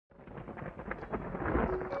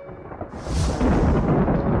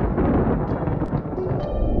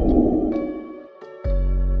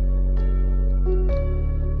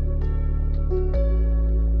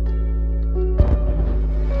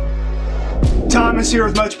Thomas here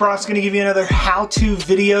with MochiProf. Going to give you another how-to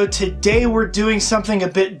video. Today we're doing something a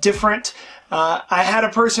bit different. I had a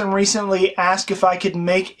person recently ask if I could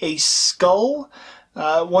make a skull,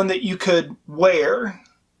 one that you could wear,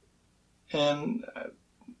 and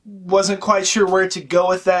wasn't quite sure where to go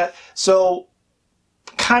with that. So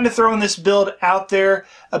kind of throwing this build out there.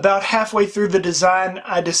 About halfway through the design,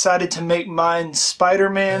 I decided to make mine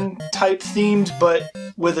Spider-Man type themed, but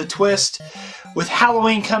with a twist. With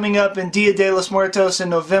Halloween coming up and Dia de los Muertos in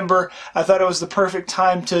November, I thought it was the perfect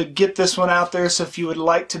time to get this one out there. So if you would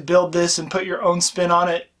like to build this and put your own spin on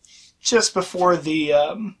it just before the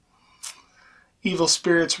evil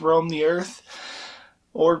spirits roam the earth,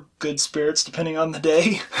 or good spirits depending on the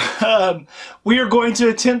day, we are going to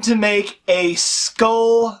attempt to make a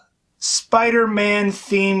skull Spider-Man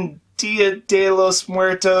themed Dia de los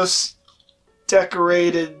Muertos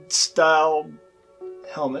decorated style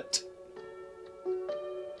helmet.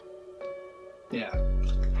 Yeah.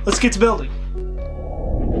 Let's get to building.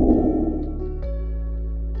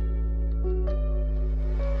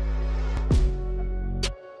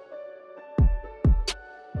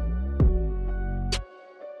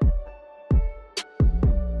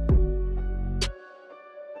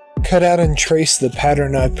 Cut out and trace the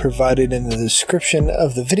pattern I've provided in the description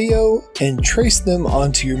of the video and trace them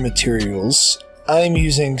onto your materials. I'm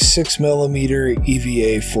using 6mm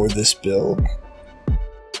EVA for this build.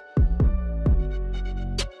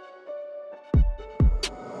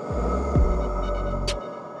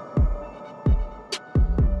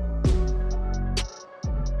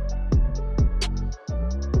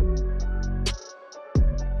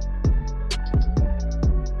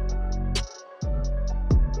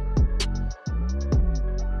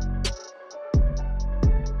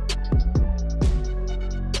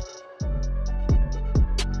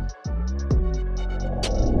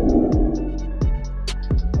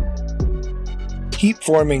 Heat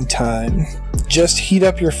forming time. Just heat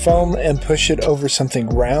up your foam and push it over something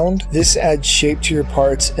round. This adds shape to your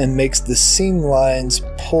parts and makes the seam lines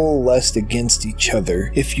pull less against each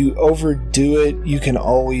other. If you overdo it, you can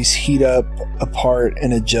always heat up a part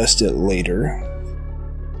and adjust it later.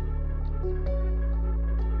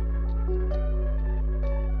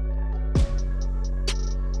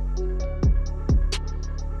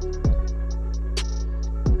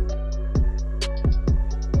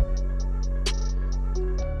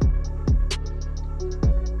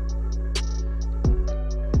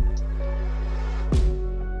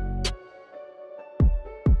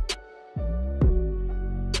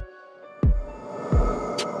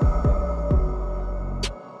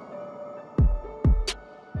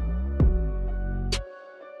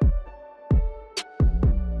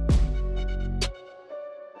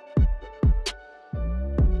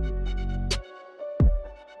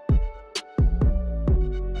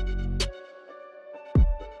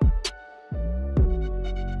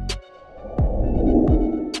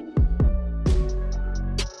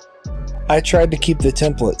 I tried to keep the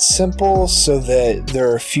template simple so that there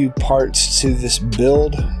are few parts to this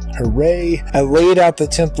build. Hooray! I laid out the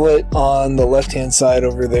template on the left hand side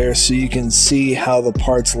over there so you can see how the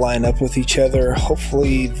parts line up with each other.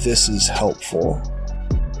 Hopefully this is helpful.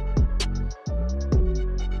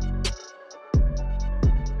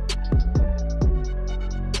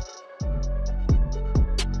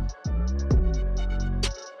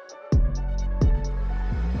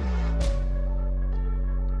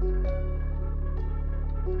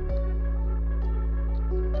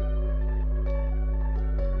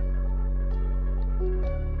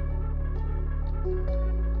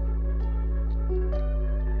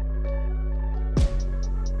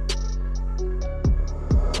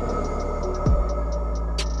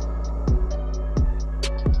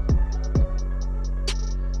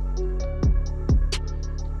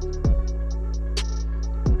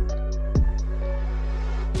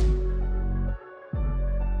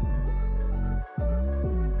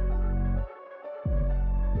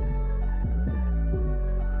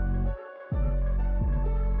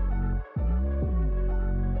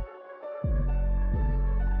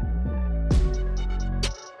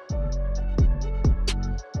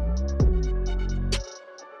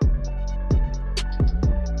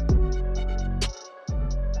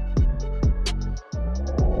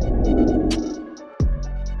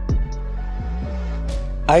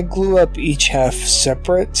 I glue up each half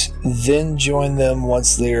separate, then join them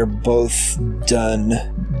once they are both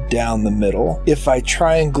done down the middle. If I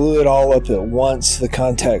try and glue it all up at once, the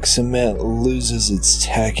contact cement loses its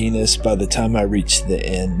tackiness by the time I reach the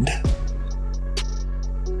end.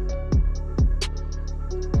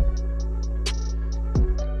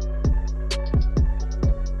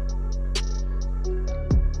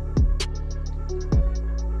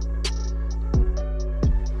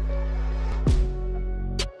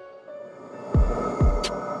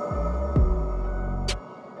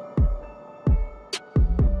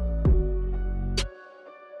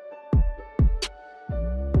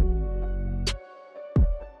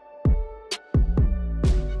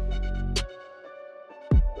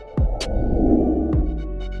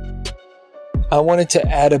 I wanted to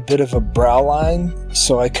add a bit of a brow line,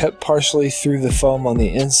 so I cut partially through the foam on the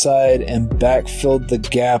inside and backfilled the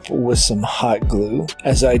gap with some hot glue.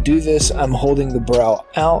 As I do this, I'm holding the brow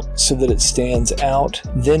out so that it stands out.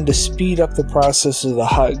 Then to speed up the process of the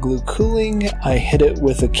hot glue cooling, I hit it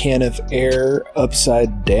with a can of air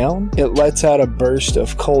upside down. It lets out a burst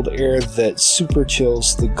of cold air that super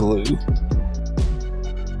chills the glue.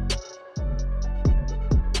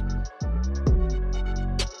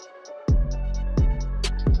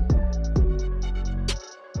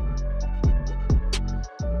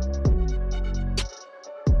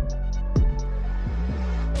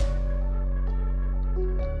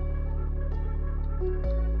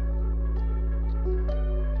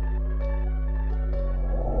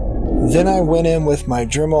 Then I went in with my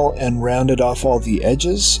Dremel and rounded off all the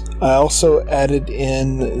edges. I also added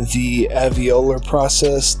in the alveolar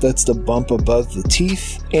process, that's the bump above the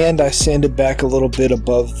teeth, and I sanded back a little bit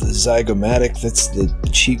above the zygomatic, that's the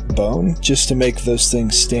cheekbone, just to make those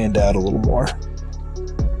things stand out a little more.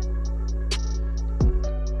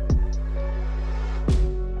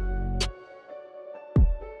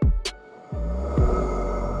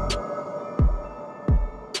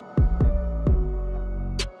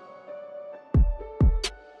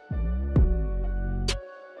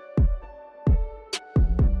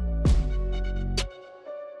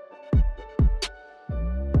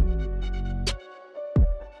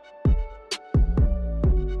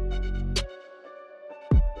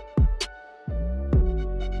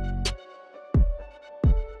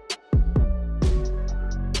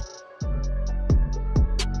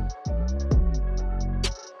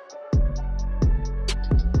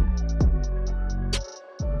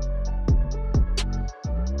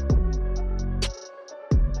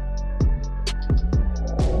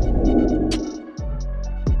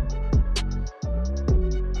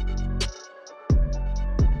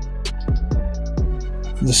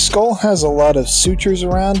 The skull has a lot of sutures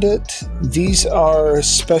around it. These are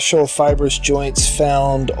special fibrous joints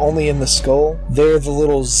found only in the skull. They're the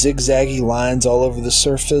little zigzaggy lines all over the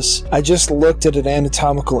surface. I just looked at an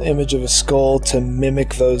anatomical image of a skull to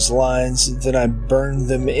mimic those lines, then I burned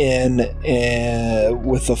them in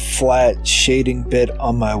with a flat shading bit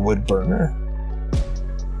on my wood burner.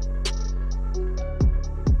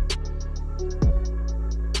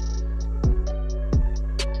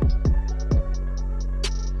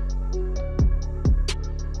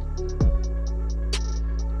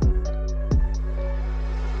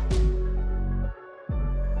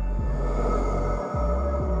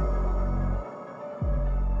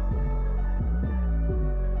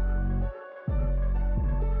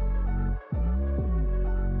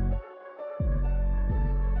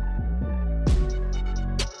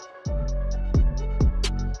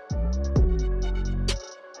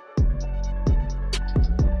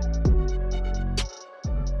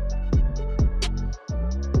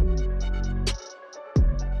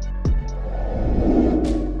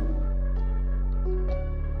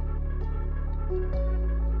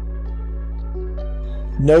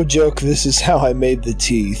 No joke, this is how I made the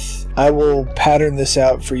teeth. I will pattern this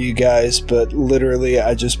out for you guys, but literally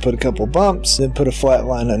I just put a couple bumps, then put a flat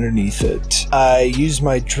line underneath it. I used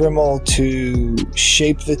my Dremel to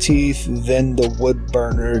shape the teeth, then the wood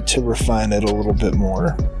burner to refine it a little bit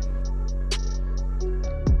more.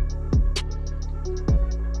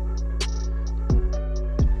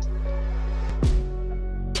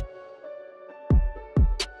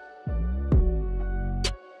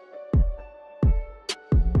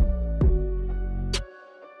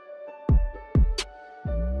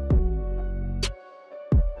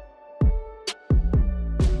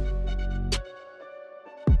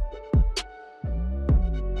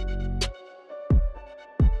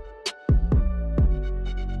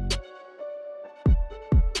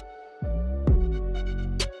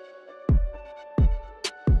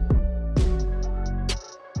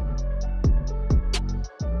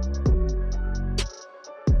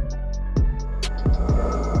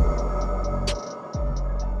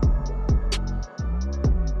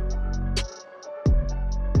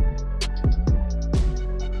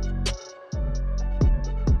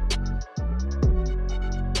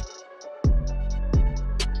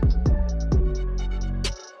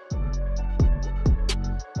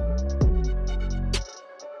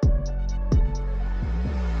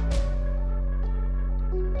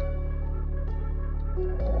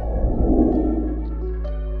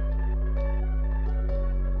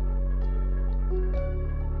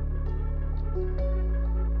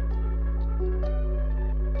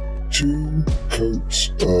 Two coats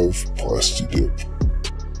of Plastidip.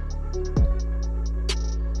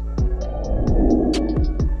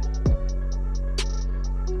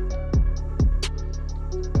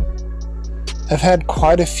 I've had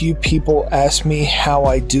quite a few people ask me how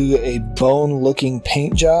I do a bone-looking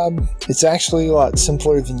paint job. It's actually a lot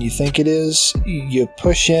simpler than you think it is. You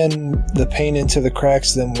push in the paint into the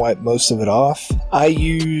cracks, then wipe most of it off. I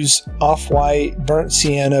use off-white, burnt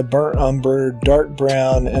sienna, burnt umber, dark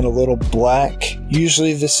brown, and a little black.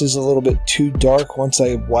 Usually this is a little bit too dark once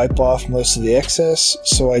I wipe off most of the excess,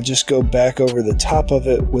 so I just go back over the top of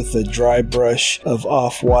it with a dry brush of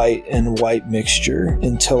off-white and white mixture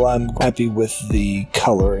until I'm happy with the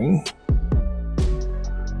coloring.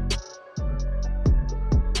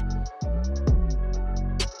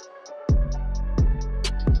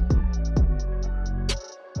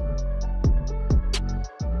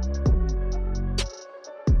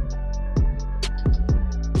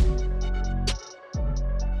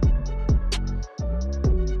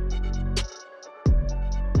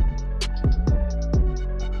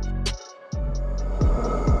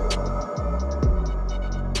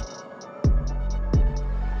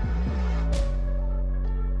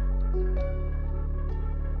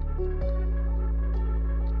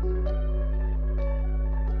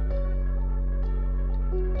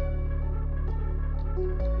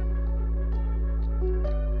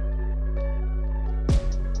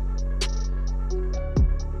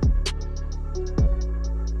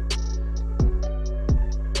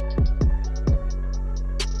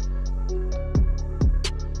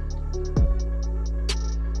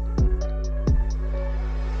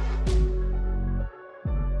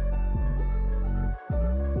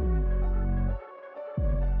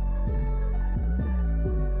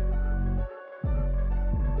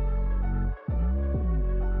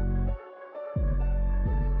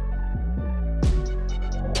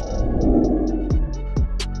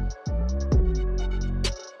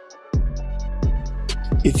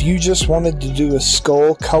 If you just wanted to do a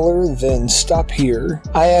skull color, then stop here.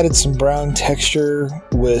 I added some brown texture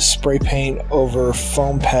with spray paint over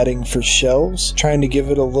foam padding for shells, trying to give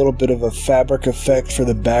it a little bit of a fabric effect for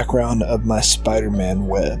the background of my Spider-Man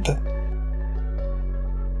web.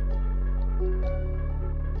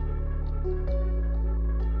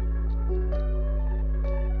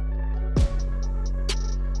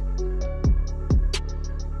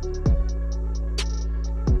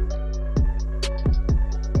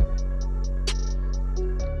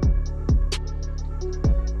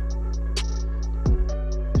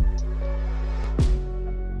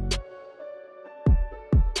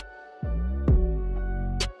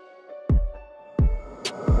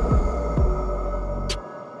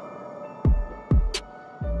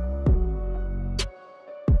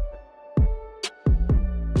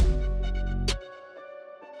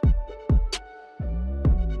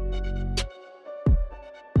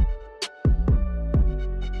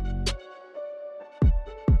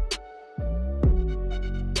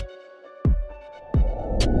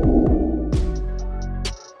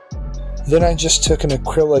 Then I just took an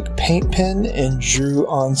acrylic paint pen and drew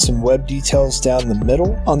on some web details down the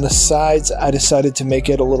middle. On the sides, I decided to make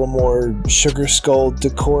it a little more Sugar Skull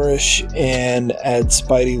decorish and add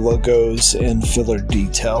Spidey logos and filler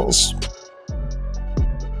details.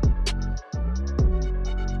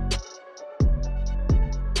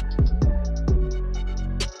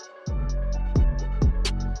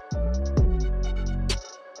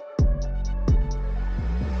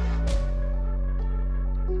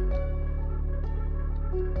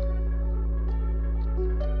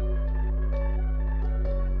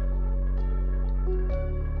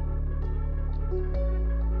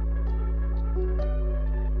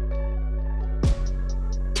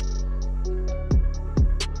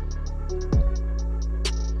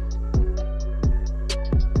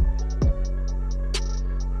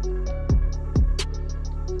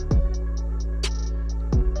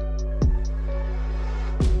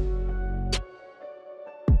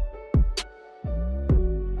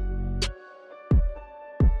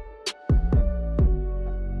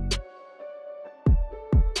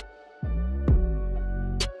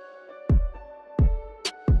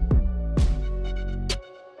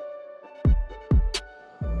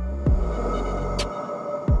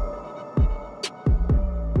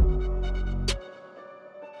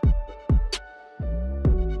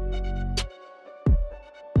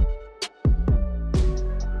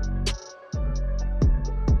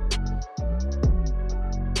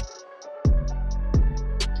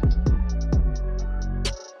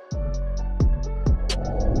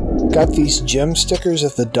 Got these gem stickers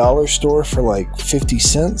at the dollar store for like 50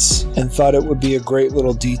 cents and thought it would be a great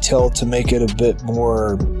little detail to make it a bit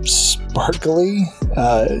more sparkly.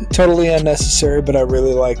 Totally unnecessary, but I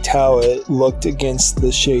really liked how it looked against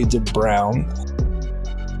the shades of brown.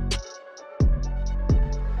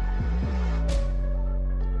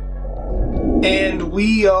 And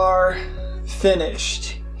we are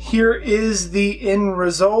finished. Here is the end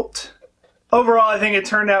result. Overall, I think it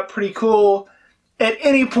turned out pretty cool. At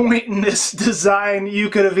any point in this design,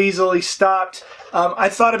 you could have easily stopped. I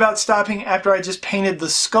thought about stopping after I just painted the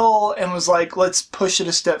skull and was like, let's push it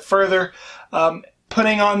a step further.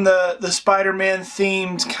 Putting on the Spider-Man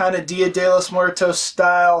themed kind of Dia de los Muertos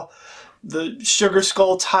style, the sugar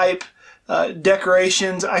skull type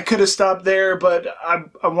decorations. I could have stopped there, but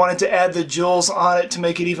I wanted to add the jewels on it to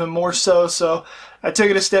make it even more so I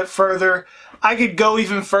took it a step further. I could go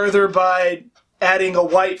even further by adding a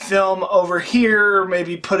white film over here,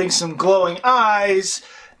 maybe putting some glowing eyes.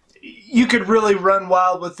 You could really run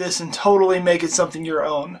wild with this and totally make it something your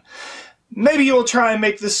own. Maybe you'll try and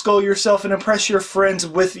make this skull yourself and impress your friends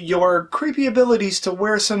with your creepy abilities to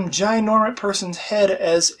wear some ginormous person's head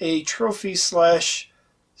as a trophy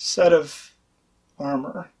 / set of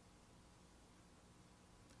armor.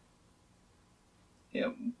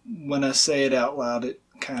 Yeah, when I say it out loud, it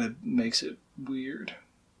kind of makes it weird.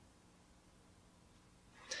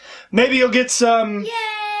 Maybe you'll get some...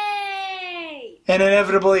 Yay! And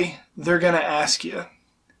inevitably, they're going to ask you,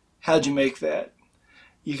 how'd you make that?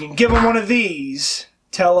 You can give them one of these.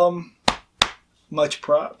 Tell them, much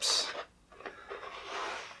props.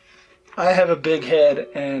 I have a big head,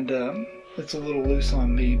 and it's a little loose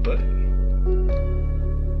on me, but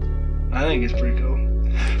I think it's pretty cool.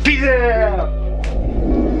 Peace out!